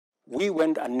we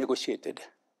went and negotiated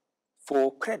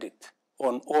for credit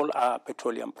on all our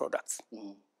petroleum products.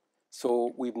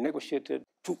 So we've negotiated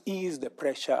to ease the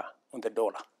pressure on the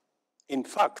dollar. In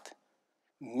fact,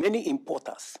 many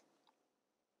importers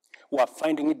were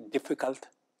finding it difficult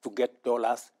to get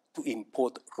dollars to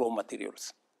import raw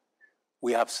materials.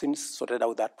 We have since sorted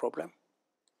out that problem.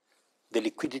 The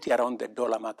liquidity around the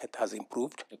dollar market has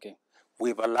improved. Okay.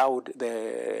 We've allowed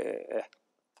the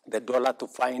dollar to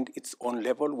find its own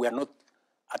level. We are not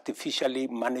artificially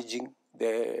managing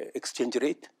the exchange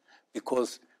rate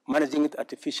because managing it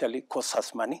artificially costs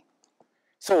us money.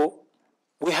 So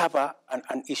we have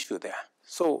an issue there.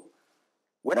 So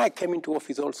when I came into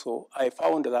office also, I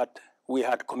found that we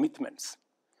had commitments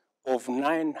of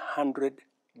 900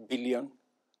 billion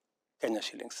Kenya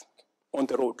shillings on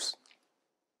the roads.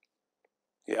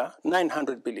 Yeah,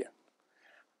 900 billion.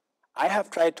 I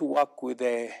have tried to work with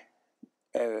the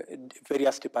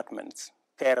various departments,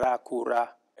 Kera, Kura,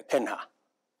 Kenha,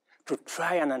 to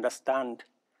try and understand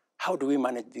how do we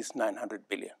manage this 900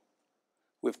 billion.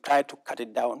 We've tried to cut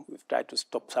it down. We've tried to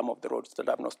stop some of the roads that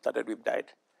have not started. We've died.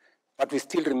 But we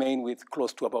still remain with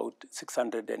close to about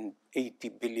 680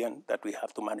 billion that we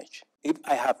have to manage. If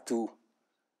I have to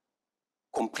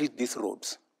complete these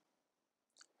roads,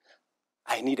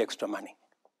 I need extra money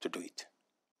to do it.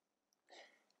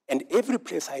 And every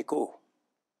place I go,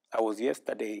 I was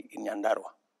yesterday in Nyandarua.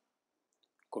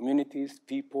 Communities,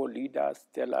 people, leaders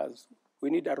tell us, we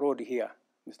need a road here,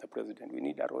 Mr. President, we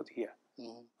need a road here.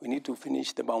 We need to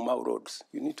finish the Mau Mau roads.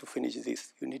 You need to finish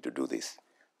this. You need to do this.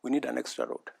 We need an extra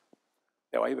road.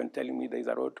 They were even telling me there's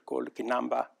a road called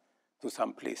Kinamba to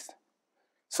some place.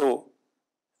 So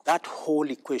that whole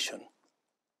equation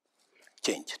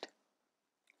changed.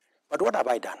 But what have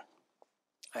I done?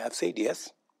 I have said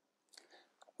yes.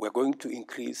 We're going to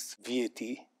increase VAT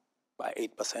by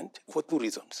 8% for two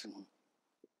reasons.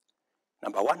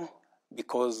 Number one,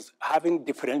 because having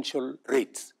differential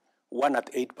rates, one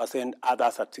at 8%,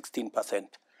 others at 16%,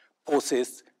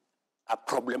 poses a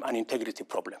problem, an integrity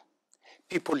problem.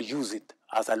 People use it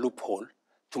as a loophole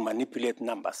to manipulate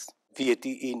numbers, VAT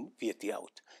in, VAT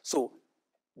out. So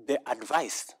the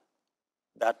advice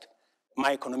that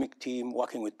my economic team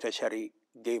working with Treasury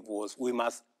gave was we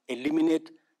must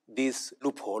eliminate this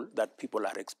loophole that people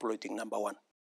are exploiting, number one.